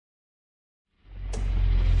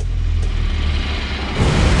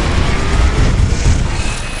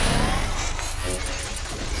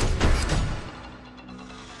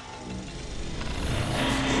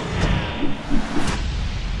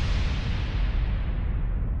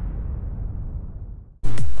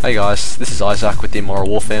Hey guys, this is Isaac with the Immoral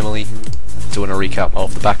War family, doing a recap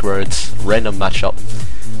of the Backroads random matchup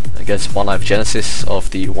against OneHive Genesis of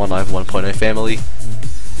the OneHive 1.0 family.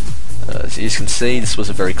 As you can see, this was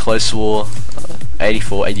a very close war,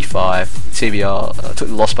 84-85, TBR took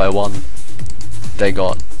the loss by 1, they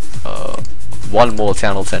got 1 more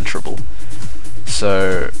town hall 10 triple.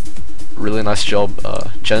 So, really nice job,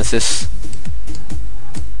 Genesis.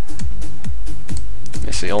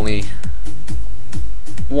 It's the only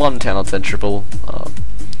 1 town hall 10 triple,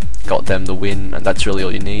 got them the win, and that's really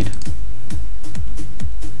all you need.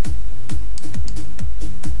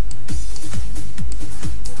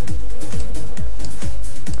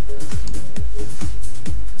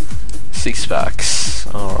 Six packs,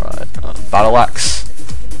 alright, Battle Axe,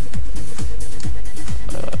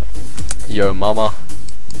 Yo Mama,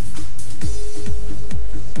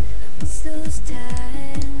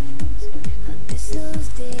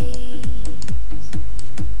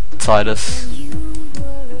 Titus,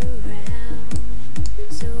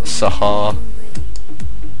 Sahar,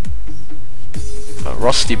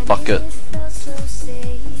 Rusty Bucket,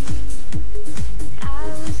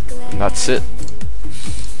 and that's it.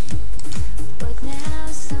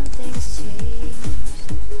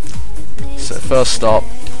 So first up,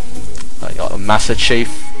 I got a Master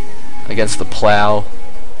Chief against the Plow.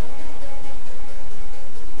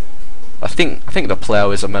 I think the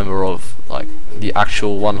Plow is a member of like the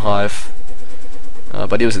actual OneHive,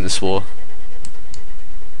 but he was in this war.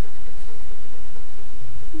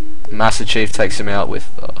 Master Chief takes him out with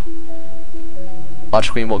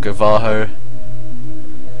Archqueen Gavaho.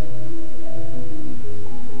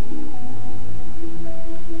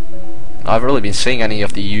 I haven't really been seeing any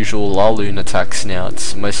of the usual Laloon attacks now,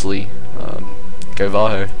 it's mostly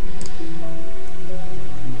Gavaho.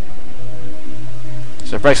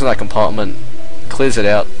 So breaks on that compartment, clears it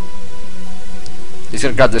out. He's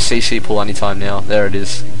going to grab the CC pool anytime now. There it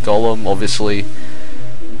is. Golem, obviously,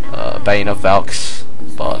 Bane of Valks,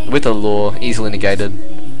 but with the lure, easily negated.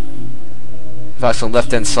 Valks on the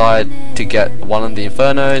left hand side to get one of the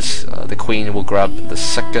Infernos. The Queen will grab the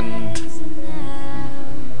second.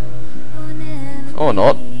 Or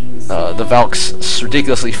not. The Valk's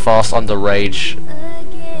ridiculously fast under rage.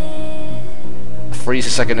 Freeze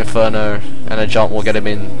the second Inferno, and a jump will get him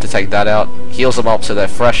in to take that out. Heals them up so they're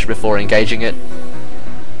fresh before engaging it.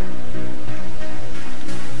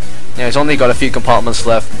 Now he's only got a few compartments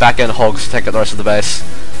left. Back end Hogs take out the rest of the base.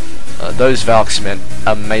 Those Valks meant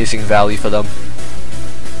amazing value for them.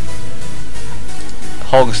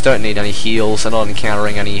 Hogs don't need any heals, they're not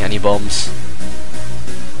encountering any bombs.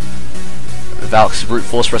 Valks brute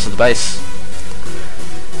force the rest of the base.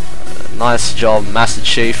 Nice job, Master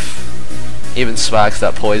Chief. Even swags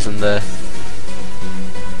that poison there.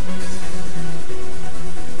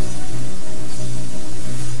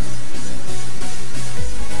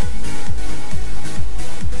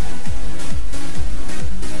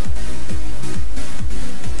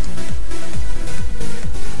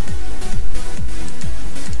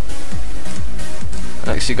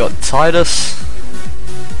 Next you got Titus.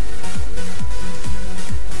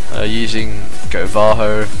 Using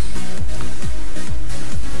Gavaho.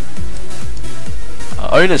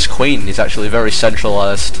 Owner's Queen is actually very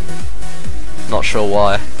centralized. Not sure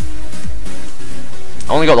why.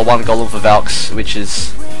 I only got the 1 Golem for Valks, which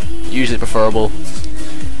is usually preferable.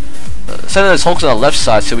 Sending those Hogs on the left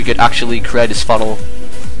side so we could actually create his funnel.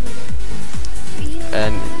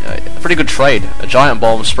 And a pretty good trade. A Giant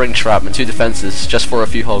Bomb, Spring Trap, and 2 defenses just for a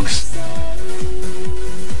few Hogs.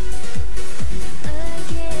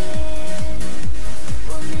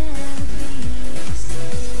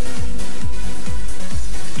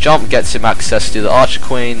 Jump gets him access to the Archer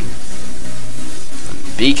Queen,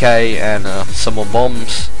 BK, and some more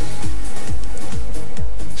bombs,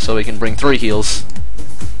 so we can bring 3 heals.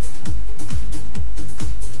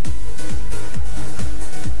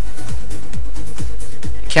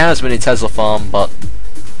 Counters mini Tesla farm, but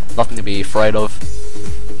nothing to be afraid of.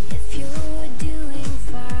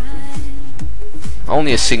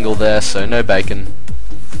 Only a single there, so no bacon.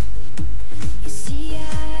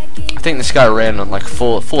 I think this guy ran on like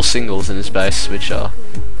four singles in his base, which are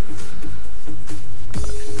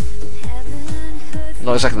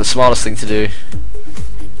not exactly the smartest thing to do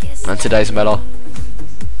in today's meta.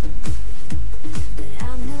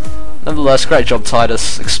 Nevertheless, great job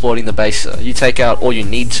Titus exploiting the base. You take out all you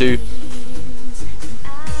need to,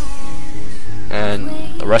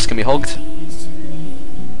 and the rest can be hogged.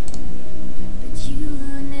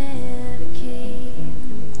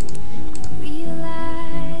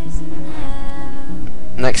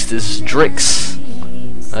 Next is Drix,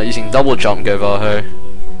 using double jump Gavaho.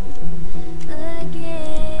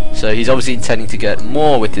 So he's obviously intending to get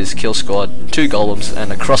more with his kill squad, 2 golems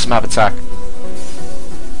and a cross map attack.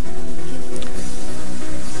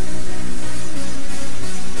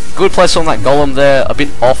 Good place on that golem there, a bit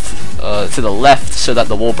off to the left so that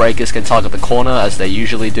the wall breakers can target the corner as they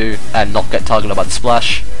usually do and not get targeted by the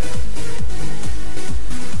splash.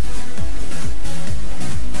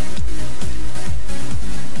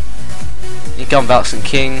 Here come Valks and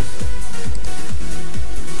King.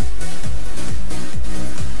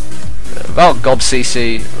 Valk Gob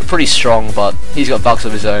CC, pretty strong, but he's got Valks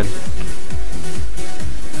of his own.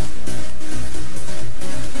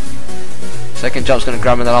 Second jump's going to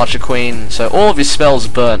grab him that Archer Queen, so all of his spells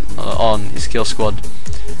burnt on his kill squad,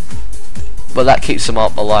 but that keeps him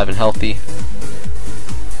up alive and healthy.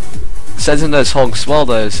 Sends in those hogs while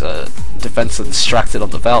those defense are distracted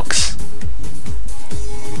on the Valks.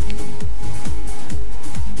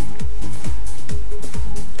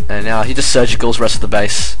 And now he just surgicals rest of the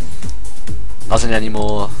base. Doesn't any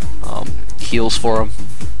more heals for him.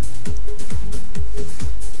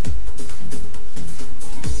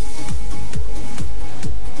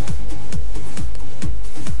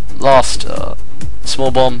 Last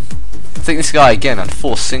small bomb. I think this guy again had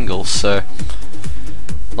 4 singles, so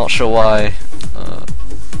not sure why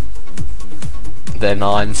their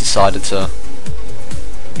 9s decided to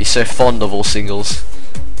be so fond of all singles.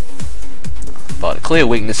 But a clear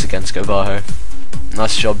weakness against Govaho.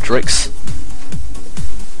 Nice job, Drix.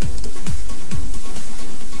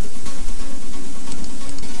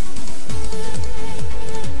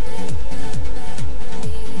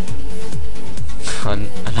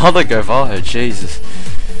 Another Govaho, Jesus.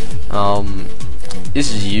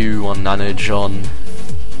 This is you on Nano John.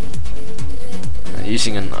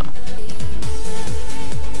 Using a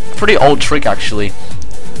pretty old trick actually.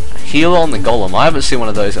 Heal on the golem. I haven't seen one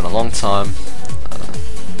of those in a long time.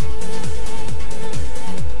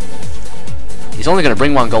 He's only going to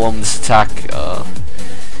bring 1 golem this attack,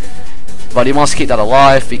 but he wants to keep that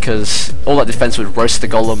alive because all that defense would roast the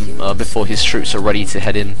golem before his troops are ready to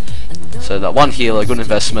head in. So that 1 heal, a good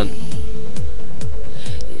investment.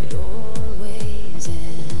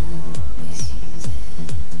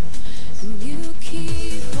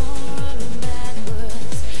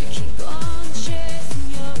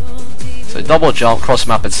 So double jump, cross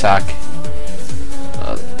map attack,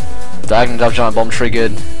 diagonal double giant bomb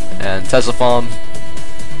triggered, and Tesla farm.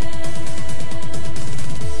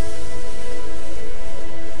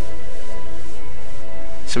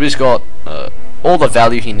 So he's got all the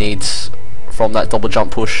value he needs from that double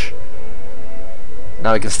jump push.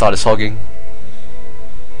 Now he can start his hogging.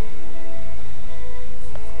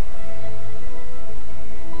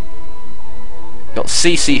 Got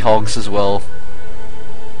CC hogs as well.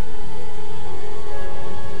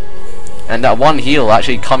 And that 1 heal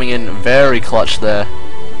actually coming in very clutch there.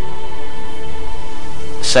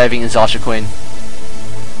 Saving his Archer Queen.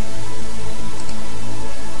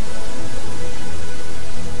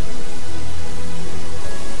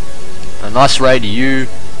 A nice raid, you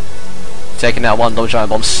taking out 1 double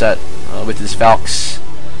giant bomb set with his Valks,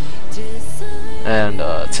 and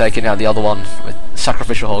taking out the other one with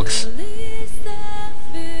sacrificial hogs.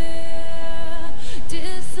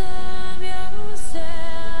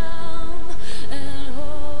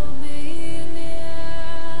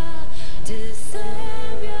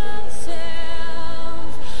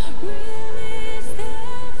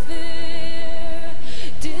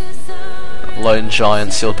 Lone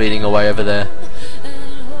giant still beating away over there.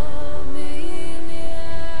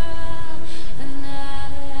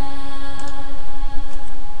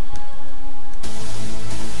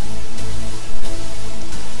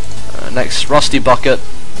 Next, Rusty Bucket.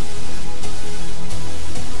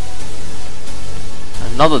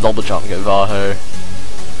 Another double jump Govaho.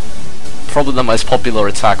 Probably the most popular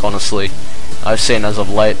attack, honestly, I've seen as of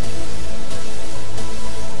late.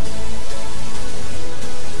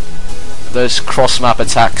 Those cross map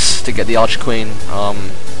attacks to get the Archer Queen,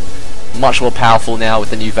 much more powerful now with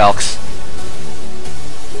the new Valks.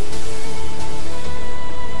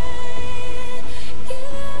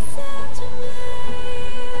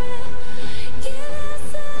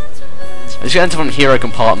 As you enter from hero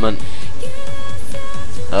compartment,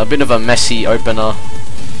 a bit of a messy opener.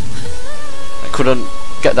 I couldn't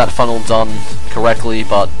get that funnel done correctly,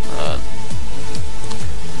 but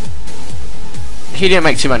he didn't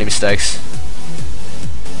make too many mistakes.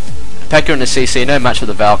 Pekka and the CC, no match with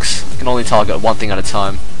the Valks, can only target 1 thing at a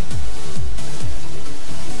time.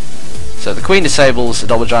 So the Queen disables the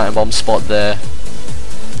double giant bomb spot there.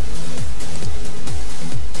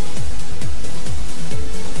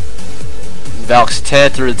 Valks tear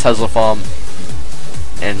through the Tesla farm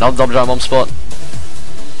and another double giant bomb spot.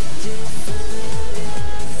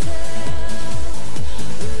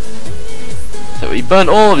 So he burned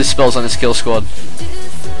all of his spells on his kill squad,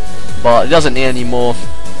 but he doesn't need any more.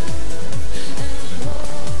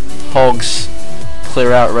 Hogs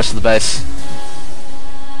clear out the rest of the base.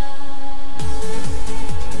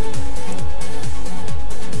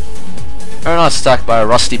 Very nice attack by a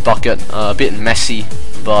Rusty Bucket, a bit messy,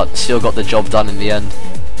 but still got the job done in the end.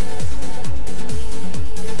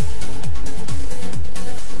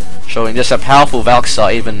 Showing just how powerful Valks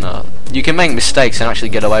are, even you can make mistakes and actually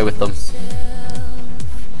get away with them.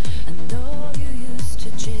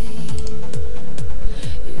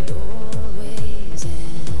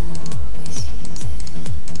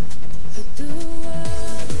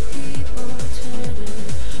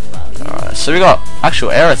 Alright, so we got actual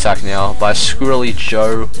air attack now by Squirrely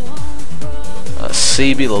Joe,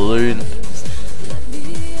 CB Laloon.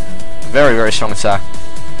 Very, very strong attack.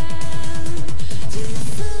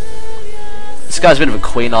 This guy's a bit of a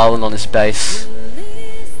Queen Island on his base.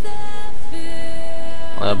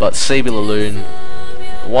 But CB Laloon,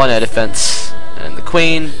 1 air defense, and the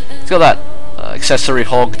Queen, he's got that accessory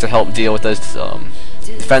hog to help deal with those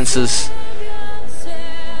defenses.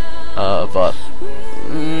 But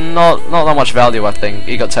not that much value, I think.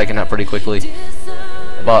 He got taken out pretty quickly.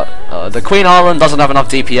 But the Queen Island doesn't have enough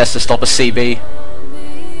DPS to stop a CB,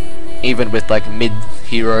 even with like mid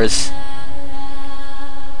heroes.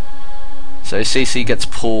 So CC gets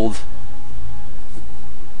pulled.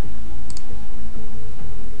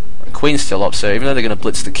 The Queen's still up, so even though they're going to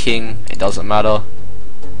blitz the King, it doesn't matter.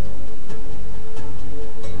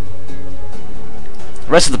 The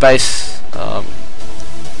rest of the base,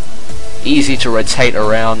 easy to rotate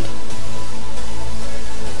around.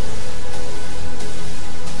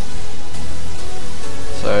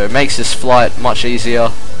 So it makes this flight much easier.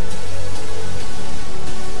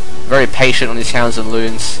 Very patient on his hounds and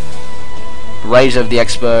loons. Rage of the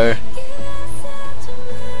Expo.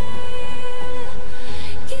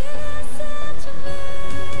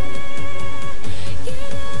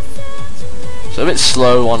 So a bit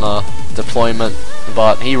slow on a deployment,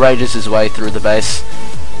 but he rages his way through the base.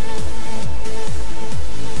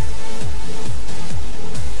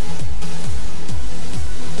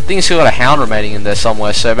 I think he's still got a hound remaining in there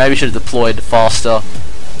somewhere, so maybe should have deployed faster.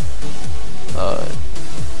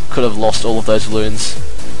 Could have lost all of those loons.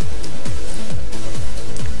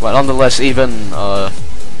 But nonetheless, even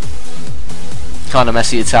kind of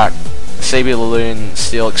messy attack, CB Laloon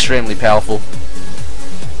still extremely powerful.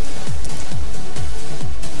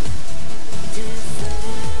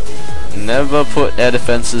 Never put air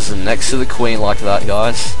defenses next to the Queen like that,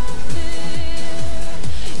 guys.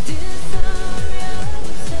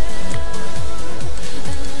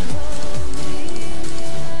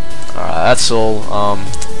 Alright, that's all.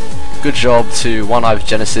 Good job to OneHive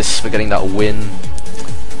Genesis for getting that win.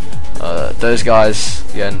 Those guys,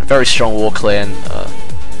 again, very strong war clan.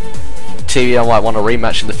 TVL might want a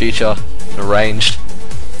rematch in the future, arranged.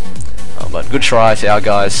 But good try to our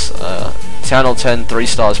guys. Town Hall 10 3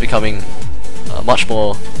 stars becoming much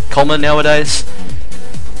more common nowadays,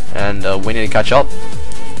 and we need to catch up.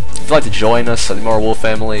 If you'd like to join us at the Immoral War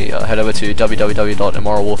Family, head over to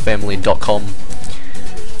www.immoralwarfamily.com,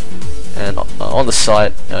 and on the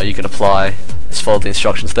site you can apply. Just follow the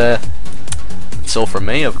instructions there. That's all from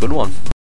me. Have a good one.